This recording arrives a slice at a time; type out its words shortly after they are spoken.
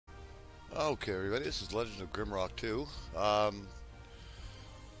Okay, everybody, this is Legend of Grimrock 2.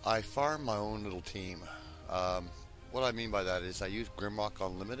 I farm my own little team. Um, what I mean by that is I use Grimrock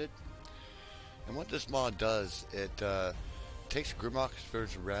Unlimited, and what this mod does, it takes Grimrock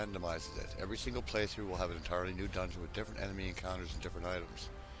experience and randomizes it. Every single playthrough will have an entirely new dungeon with different enemy encounters and different items.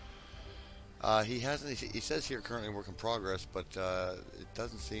 He says here currently work in progress, but it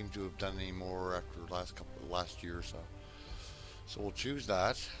doesn't seem to have done any more after last year or so. So we'll choose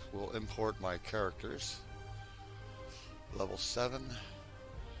that. We'll import my characters, level 7,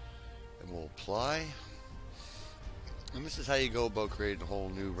 and we'll apply. And this is how you go about creating a whole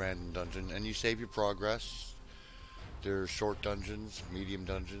new random dungeon. And you save your progress. There's short dungeons, medium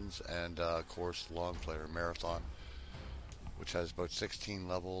dungeons, and of course long player marathon, which has about 16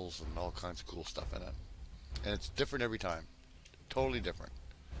 levels and all kinds of cool stuff in it. And it's different every time. Totally different.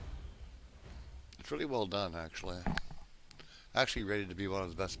 It's really well done, actually. Actually rated to be one of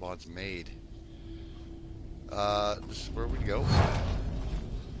the best mods made. This is where we go.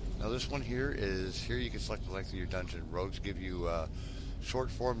 Now this one here you can select the length of your dungeon. Rogues give you a short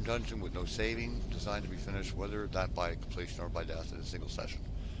form dungeon with no saving, designed to be finished whether that by completion or by death in a single session.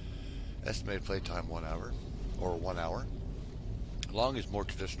 Estimated playtime 1 hour, or 1 hour. Long is more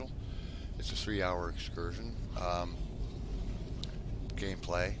traditional. It's a 3-hour excursion.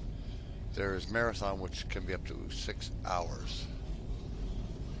 Gameplay. There's marathon, which can be up to 6 hours.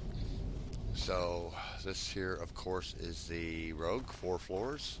 So this here, of course, is the rogue. 4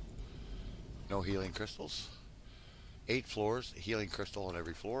 floors, no healing crystals. 8 floors, healing crystal on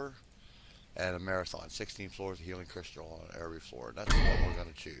every floor, and a marathon. 16 floors, a healing crystal on every floor. That's what we're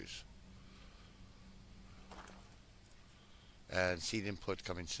going to choose. And seed input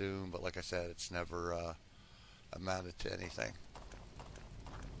coming soon, but like I said, it's never amounted to anything.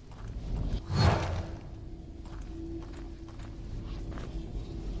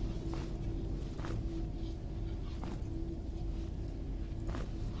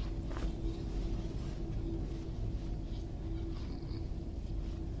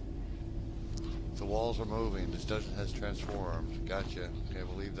 The walls are moving. This dungeon has transformed. Gotcha. Okay,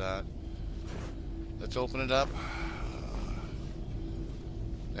 we'll leave that. Let's open it up.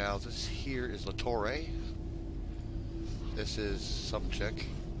 Now this here is La Torre. This is some chick.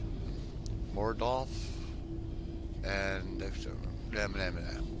 Mordolf. And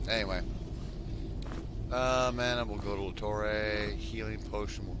anyway. Mana will go to La Torre. Healing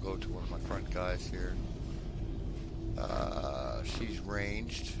potion will go to one of my front guys here. She's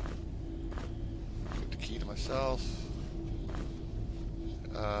ranged. Put the key to myself.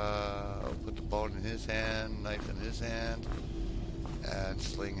 I'll put the bone in his hand, knife in his hand, and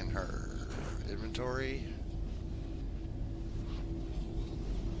sling in her inventory.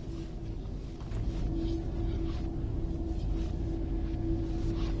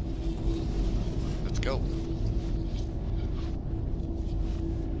 Let's go.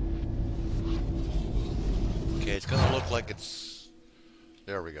 Okay, it's gonna look like it's...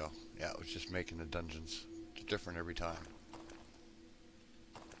 There we go. Yeah, it was just making the dungeons different every time.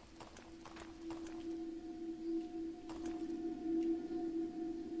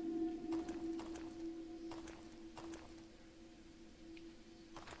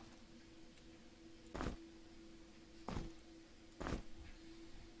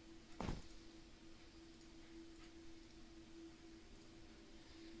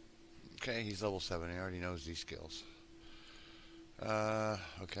 Okay, he's level 7. He already knows these skills.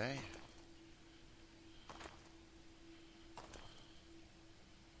 Okay.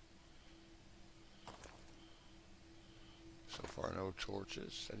 So far, no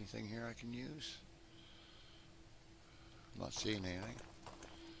torches. Anything here I can use? I'm not seeing anything.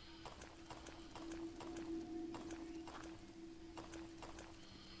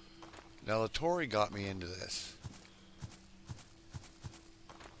 Now, La Torre got me into this.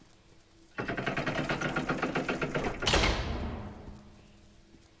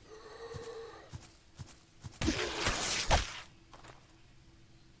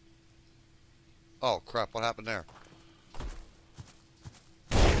 Oh, crap, what happened there?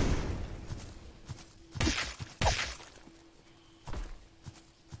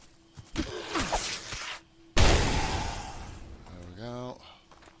 There we go.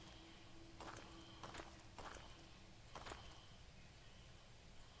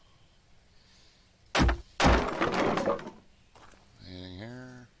 Anything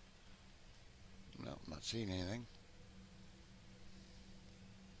here? No, I'm not seeing anything.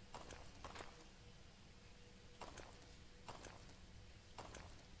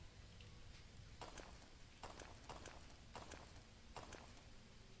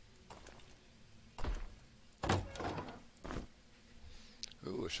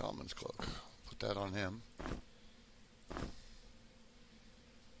 shaman's cloak. Put that on him.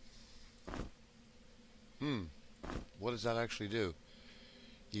 What does that actually do?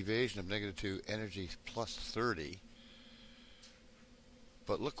 Evasion of -2, energy plus 30.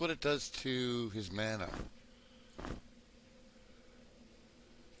 But look what it does to his mana.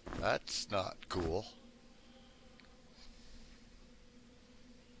 That's not cool.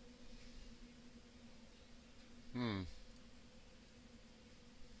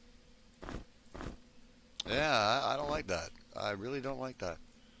 Yeah, I don't like that. I really don't like that.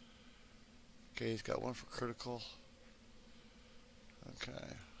 Okay, he's got one for critical.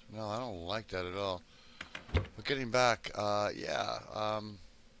 Okay. No, I don't like that at all. But getting back, yeah.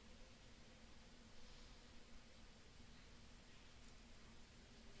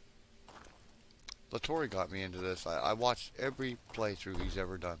 Lattori got me into this. I watched every playthrough he's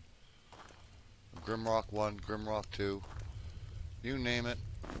ever done. Grimrock 1, Grimrock 2. You name it,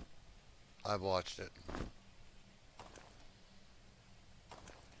 I've watched it.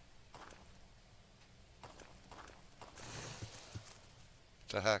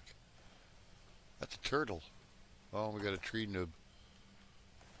 What the heck? That's a turtle. Oh, we got a tree noob.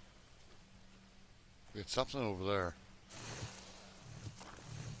 We got something over there.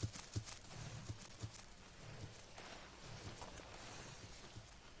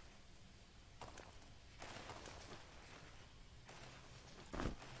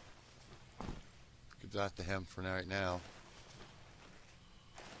 Give that to him for right now.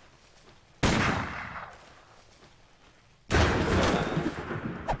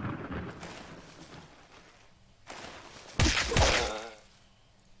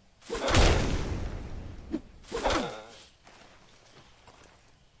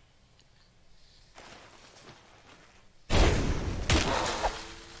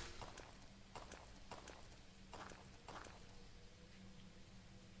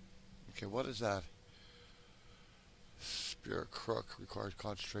 Okay, what is that? Spirit Crook requires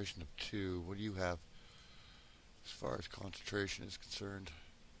concentration of 2. What do you have as far as concentration is concerned?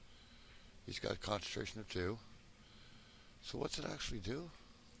 He's got a concentration of 2. So what's it actually do?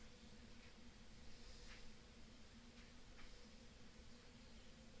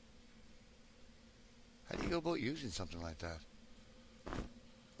 How do you go about using something like that?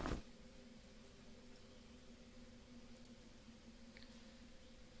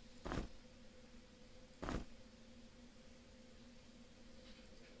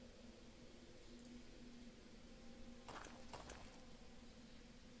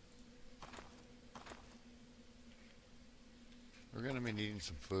 We're going to be needing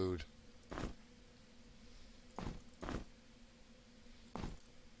some food.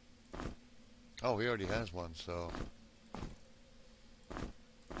 Oh, he already has one, so...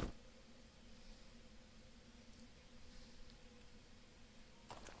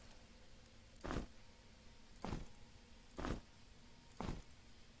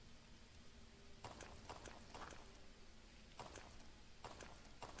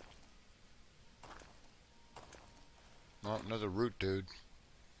 Oh, another root dude.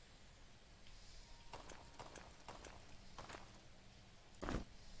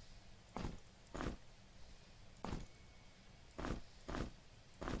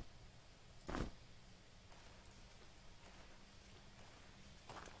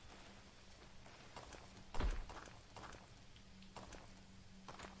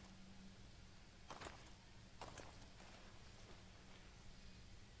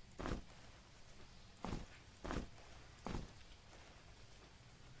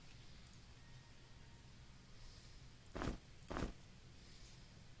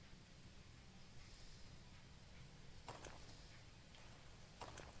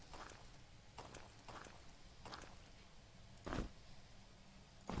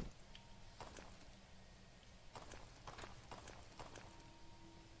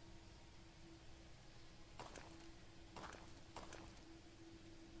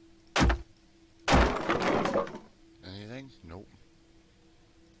 Anything? Nope.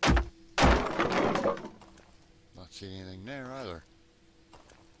 Not seeing anything there either.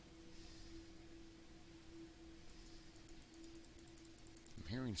 I'm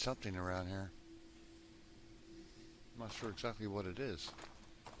hearing something around here. I'm not sure exactly what it is.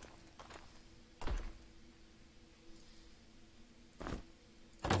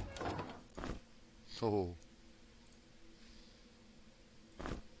 Oh.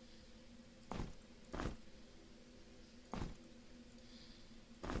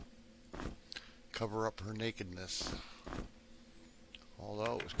 Cover up her nakedness.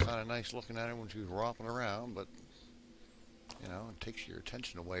 Although it was kind of nice looking at her when she was romping around, but, you know, it takes your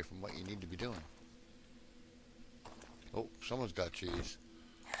attention away from what you need to be doing. Oh, someone's got cheese.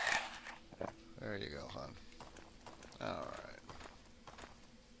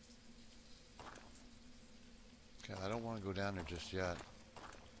 go down there just yet.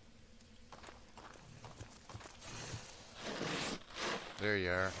 There you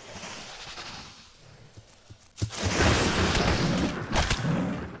are.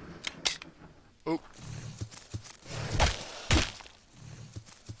 Oh.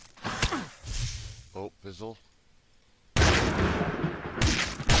 Oh, Bizzle.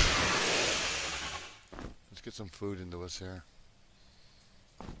 Let's get some food into us here.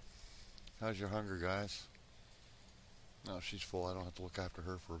 How's your hunger, guys? No, she's full. I don't have to look after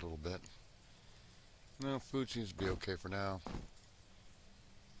her for a little bit. No, food seems to be okay for now.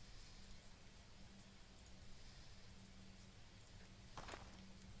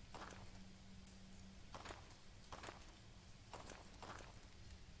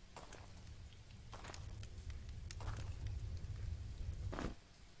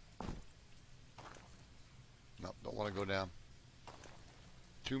 No, don't want to go down.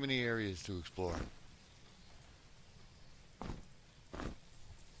 Too many areas to explore.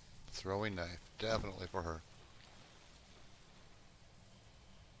 Throwing knife, definitely for her.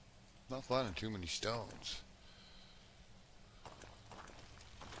 Not finding too many stones.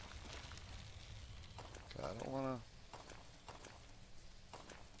 Okay, I don't want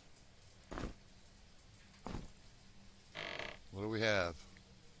to. What do we have?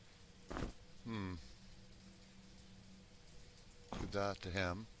 Give that to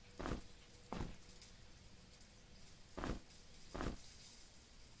him.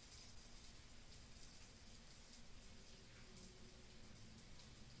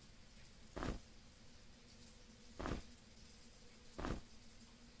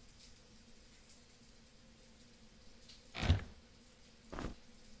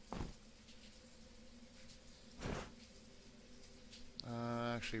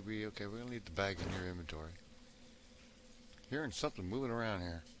 Actually, we're gonna leave the bag in your inventory. Hearing something moving around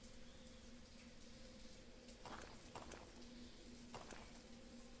here.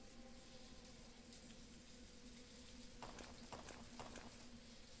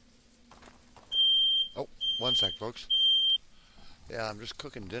 Oh, one sec, folks. Yeah, I'm just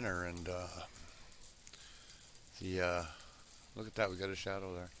cooking dinner, and look at that, we got a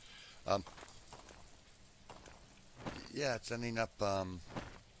shadow there. Yeah, it's ending up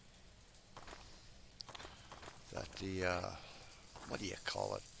what do you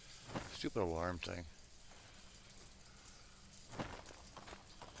call it? Stupid alarm thing.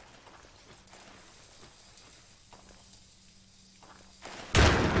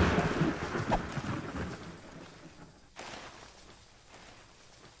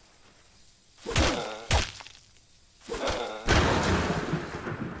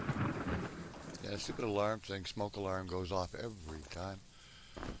 Yeah, stupid alarm thing, smoke alarm goes off every time.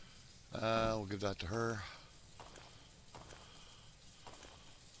 We'll give that to her.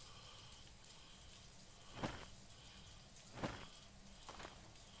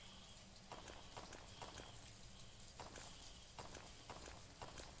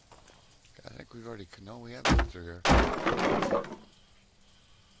 We've already, no, we haven't been through here.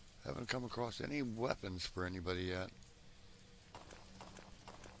 Haven't come across any weapons for anybody yet.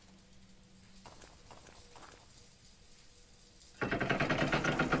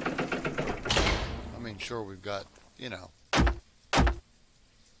 I mean, sure, we've got, you know.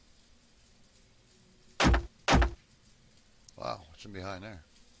 Wow, what's in behind there?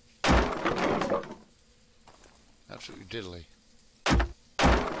 Absolutely diddly.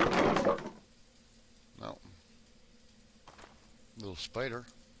 No. Little spider.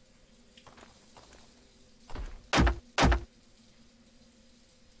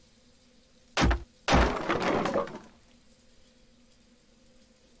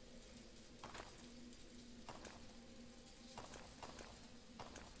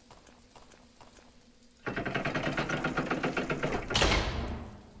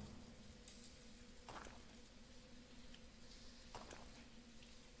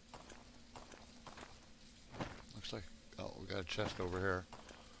 Looks like, oh, we got a chest over here.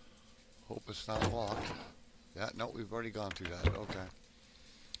 Hope it's not locked. Yeah, no, we've already gone through that. Okay.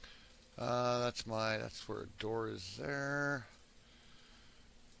 That's where a door is there.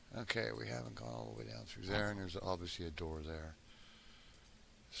 Okay, we haven't gone all the way down through there, and there's obviously a door there.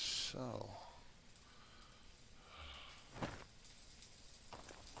 So.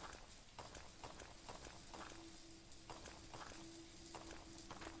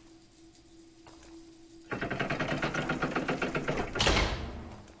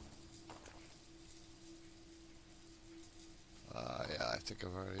 Yeah, I think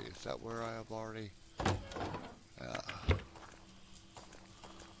I've already, is that where I have already? Yeah.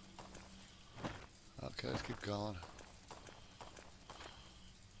 Okay, let's keep going.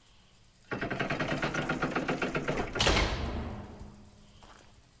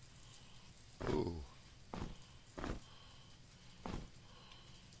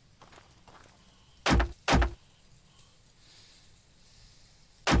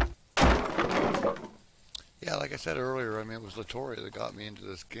 Yeah, like I said earlier, I mean, it was Latoria that got me into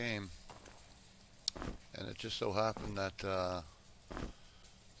this game, and it just so happened that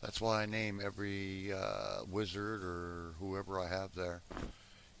that's why I name every wizard or whoever I have there.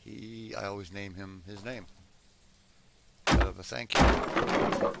 I always name him his name out of a thank you.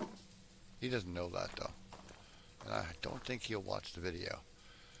 He doesn't know that though, and I don't think he'll watch the video.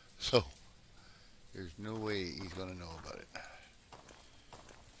 So there's no way he's gonna know about it.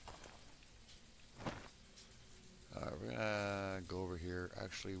 Alright, we're gonna go over here.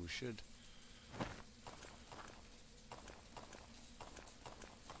 Actually, we should.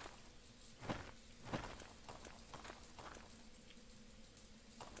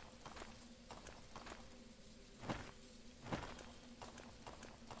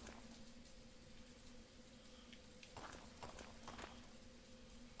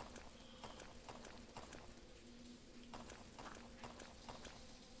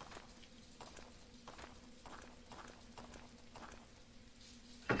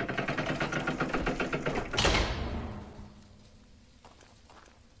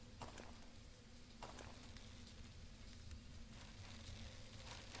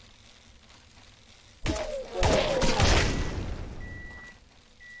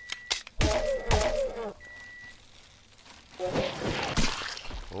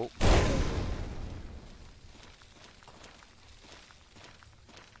 Oh.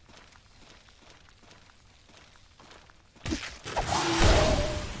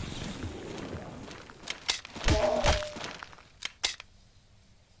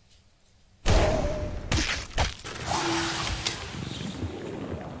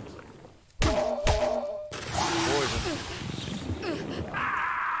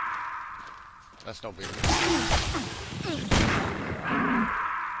 That's no big deal.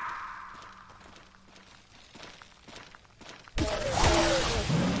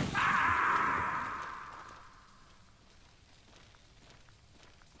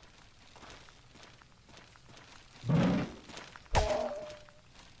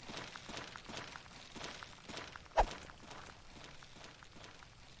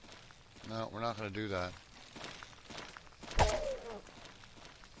 No, we're not going to do that.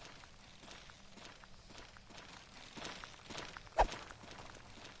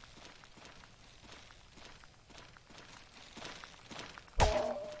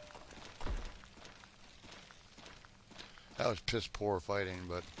 That was piss poor fighting,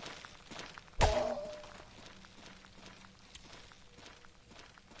 but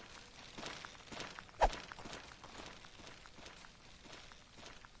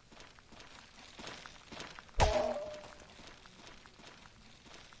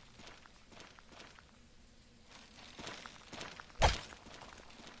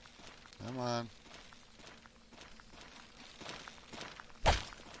come on.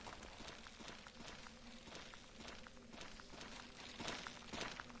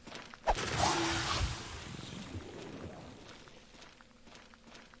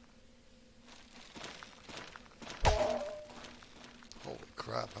 Holy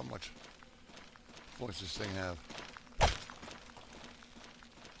crap, how much points does this thing have?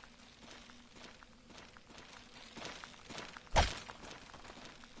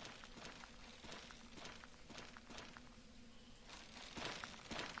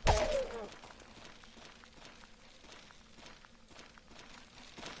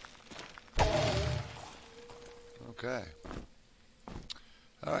 Okay.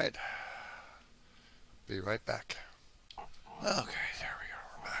 All right. Be right back. Okay, there we go.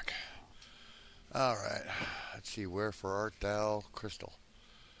 We're back. All right. Let's see. Where for art thou, Crystal?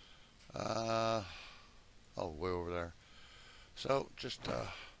 Oh, way over there. So just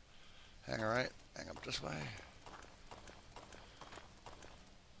hang up this way.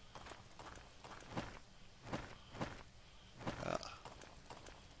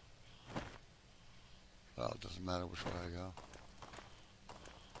 Well, it doesn't matter which way I go.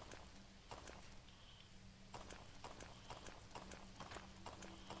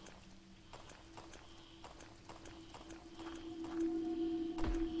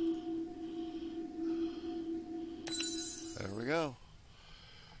 There we go.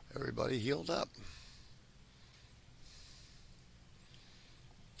 Everybody healed up.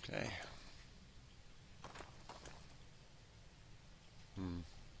 Okay.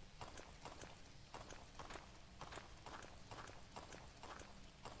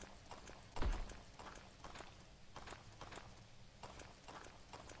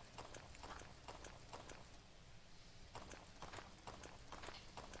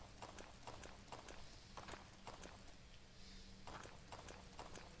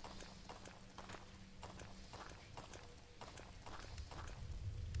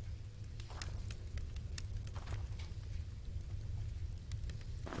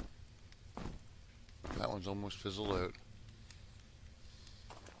 one's almost fizzled out.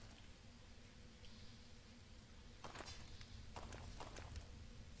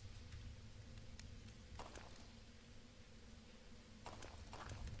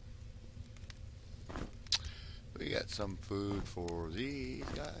 We got some food for these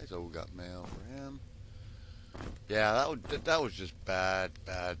guys. Oh, we got mail for him. Yeah, that was just bad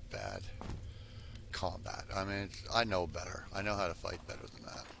combat. I mean, I know better. I know how to fight better than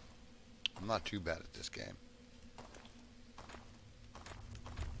that. I'm not too bad at this game.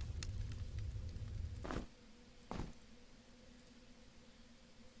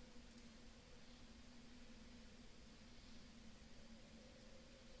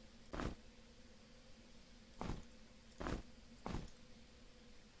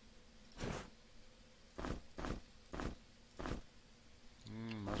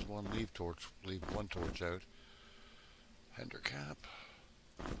 There's one leave one torch out. Hender cap.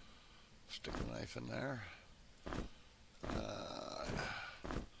 Stick a knife in there.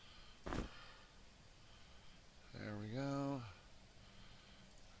 There we go.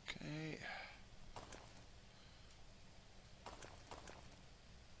 Okay.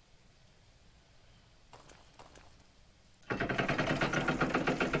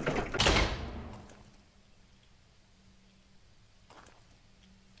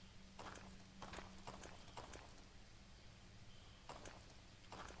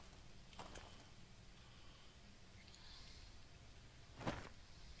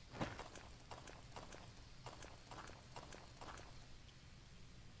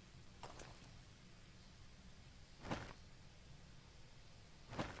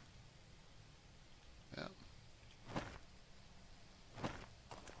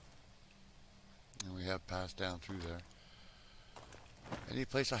 Have passed down through there. Any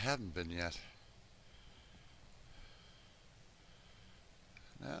place I haven't been yet?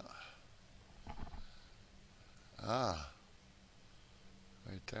 No. Ah.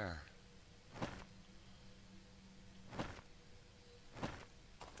 Right there.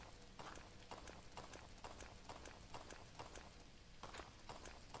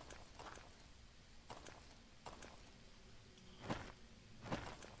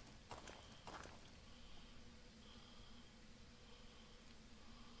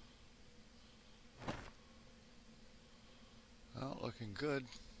 Well, looking good.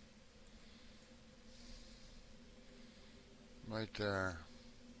 Right there.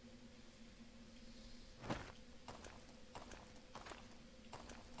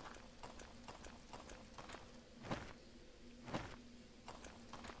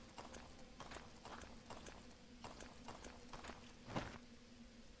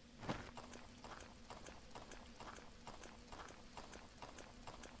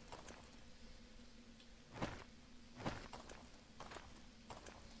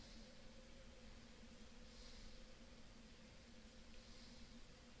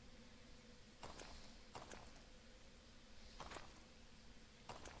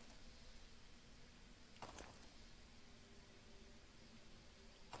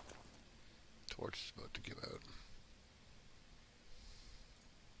 Torch is about to give out.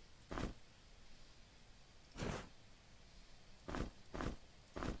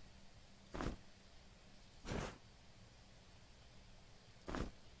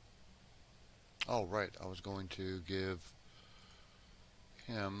 Oh, right. I was going to give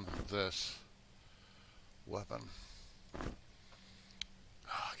him this weapon. Oh,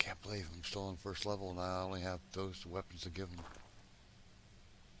 I can't believe I'm still on first level and I only have those weapons to give him.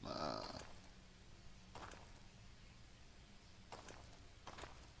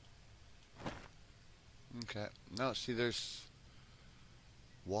 Okay. No, see, there's...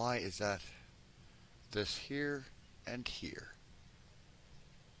 Why is that this here and here?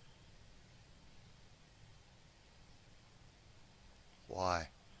 Why?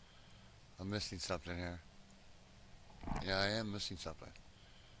 I'm missing something here. Yeah, I am missing something.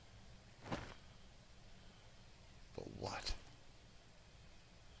 But what?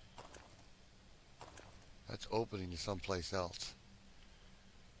 That's opening to someplace else.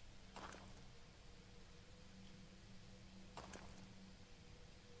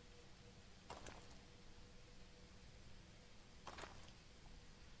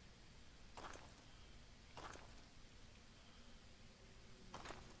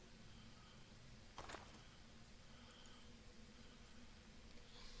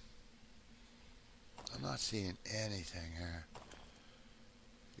 I'm not seeing anything here.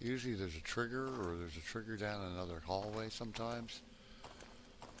 Usually there's a trigger, or there's a trigger down another hallway sometimes.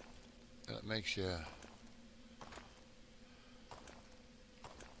 And it makes you...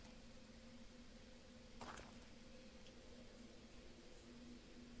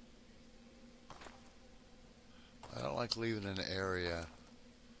 like leaving an area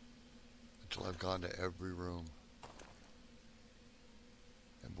until I've gone to every room.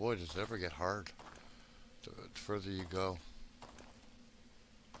 And boy, does it ever get hard the further you go.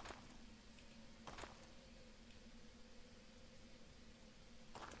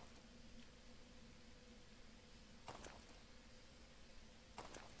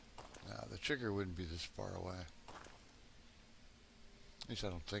 Now, the trigger wouldn't be this far away. At least I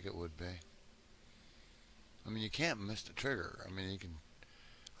don't think it would be. I mean, you can't miss the trigger. I mean, you can...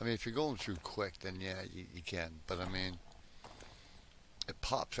 I mean, if you're going through quick, then yeah, you can. But I mean, it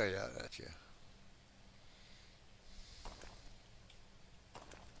pops right out at you.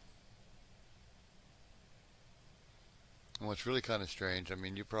 And what's really kind of strange, I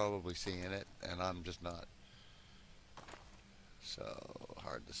mean, you're probably seeing it, and I'm just not. So,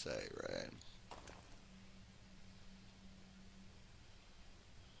 hard to say, right?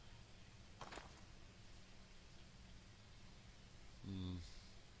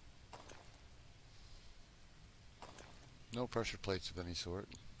 No pressure plates of any sort.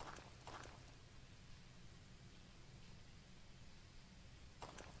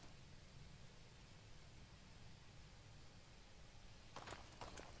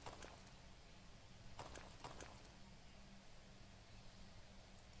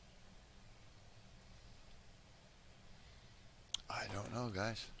 I don't know,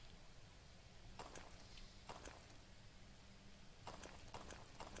 guys.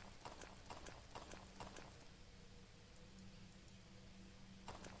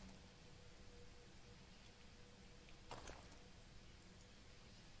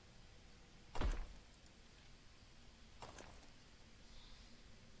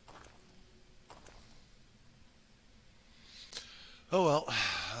 Oh well,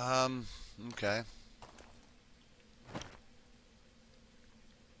 okay.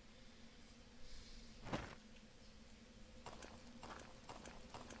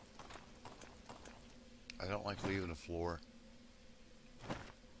 I don't like leaving the floor.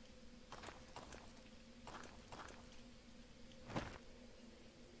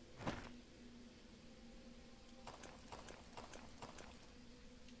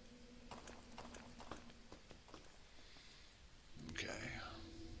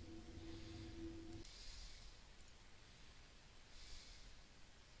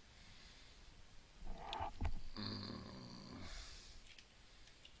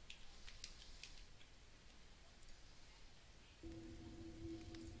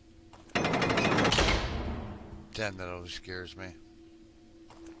 Damn, that always scares me.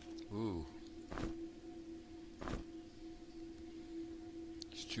 Ooh.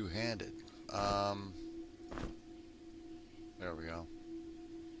 It's two-handed. There we go.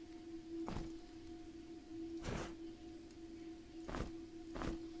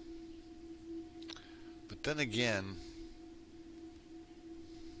 But then again,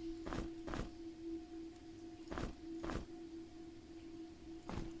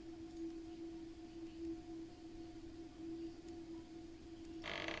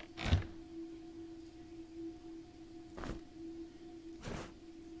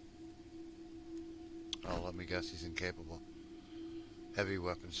 let me guess, he's incapable. Heavy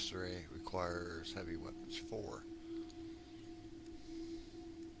weapons 3 requires heavy weapons 4.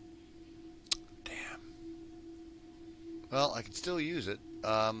 Damn. Well, I can still use it.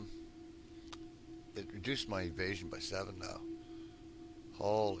 It reduced my evasion by 7 though.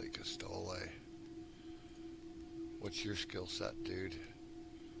 Holy castole. What's your skill set, dude?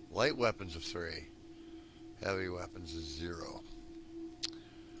 Light weapons of 3. Heavy weapons is 0.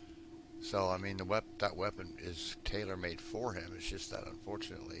 So, I mean, that weapon is tailor-made for him. It's just that,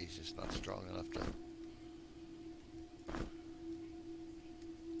 unfortunately, he's just not strong enough to...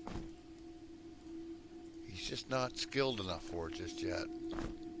 He's just not skilled enough for it just yet.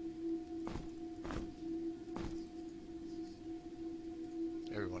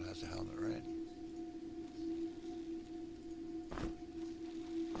 Everyone has a helmet, right?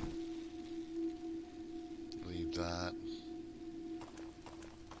 Leave that.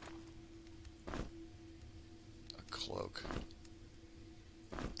 Cloak.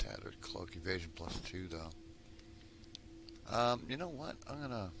 Tattered cloak. Evasion plus 2 though. You know what? I'm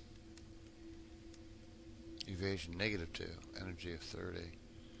gonna evasion -2. Energy of 30.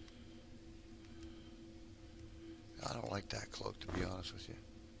 I don't like that cloak, to be honest with you.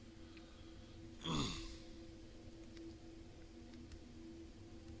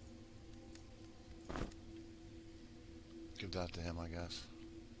 Give that to him, I guess.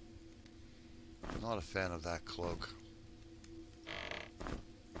 Not a fan of that cloak.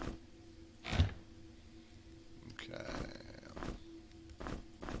 Okay.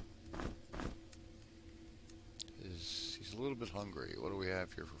 His bit hungry. What do we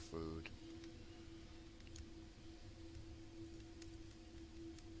have here for food?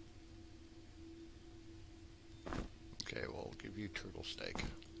 Okay, well, we'll give you turtle steak.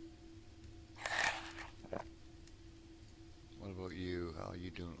 What about you? How are you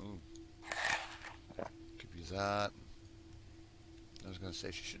doing? Ooh. Give you that. I was going to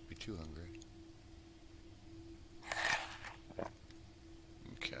say she shouldn't be too hungry.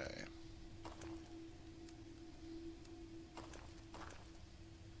 Okay.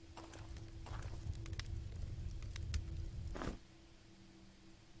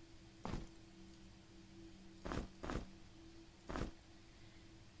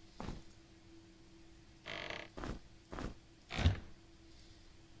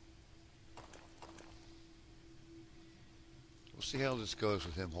 We'll see how this goes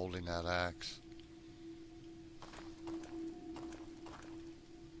with him holding that axe.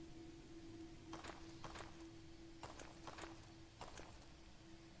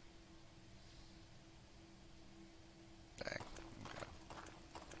 Dang.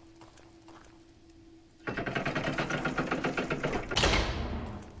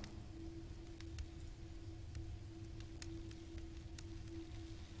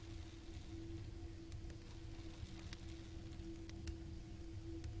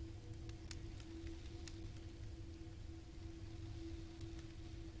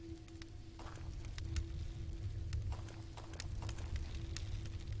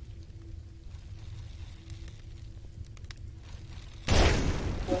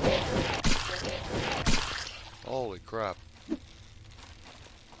 Holy crap.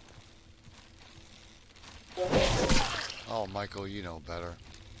 Oh, Michael, you know better.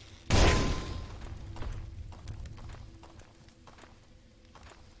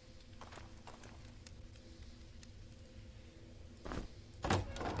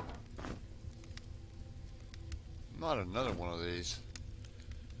 Not another one of these.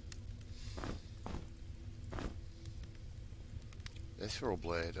 Throw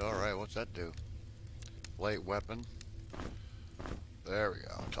blade. Alright, what's that do? Light weapon. There we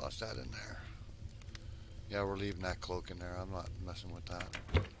go. Toss that in there. Yeah, we're leaving that cloak in there. I'm not messing with that.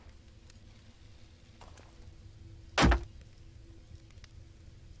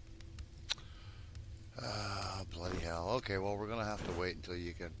 Bloody hell. Okay, well, we're going to have to wait until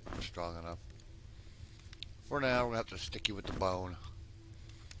you get strong enough. For now, we're going to have to stick you with the bone.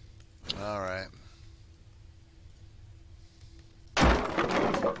 Alright.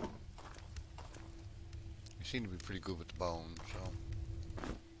 You seem to be pretty good with the bone, so.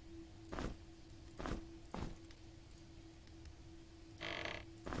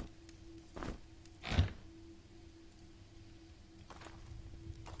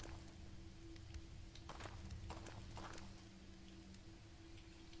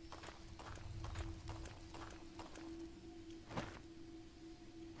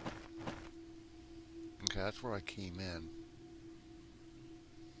 Okay, that's where I came in.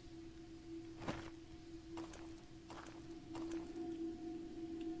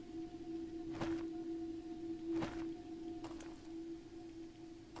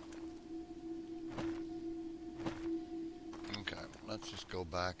 Let's just go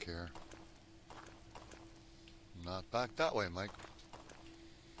back here. Not back that way, Mike.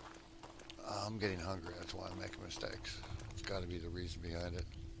 I'm getting hungry. That's why I'm making mistakes. It's got to be the reason behind it.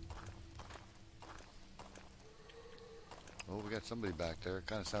 Oh, we got somebody back there. It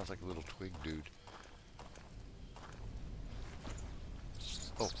kind of sounds like a little twig dude.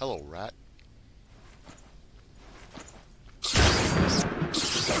 Oh, hello, rat.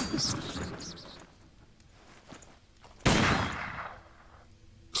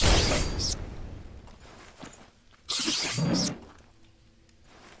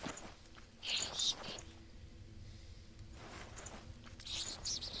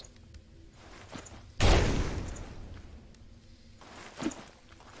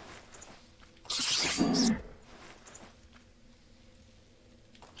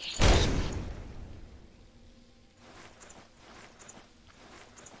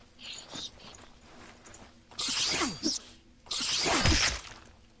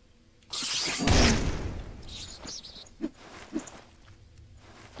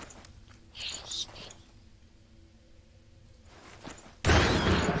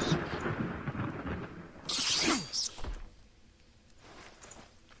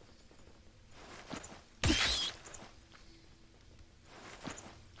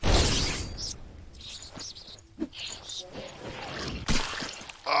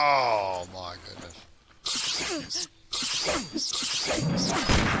 Oh my goodness.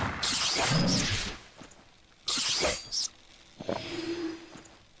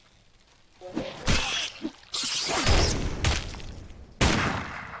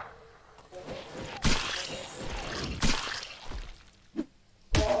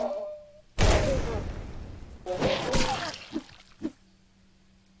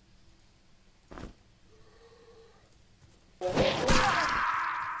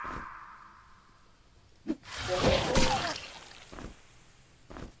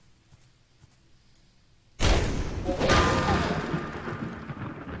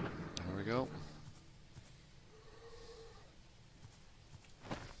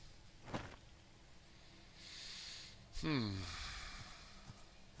 Hmm.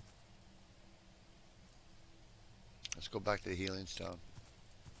 Let's go back to the healing stone.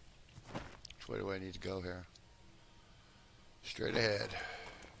 Which way do I need to go here? Straight ahead.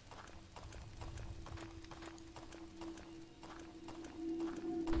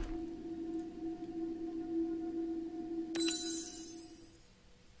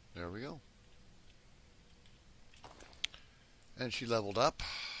 There we go. And she leveled up.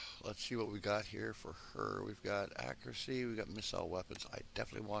 Let's see what we got here for her. We've got accuracy. We've got missile weapons. I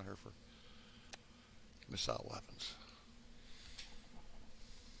definitely want her for missile weapons.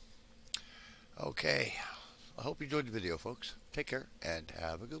 Okay. I hope you enjoyed the video, folks. Take care and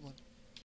have a good one.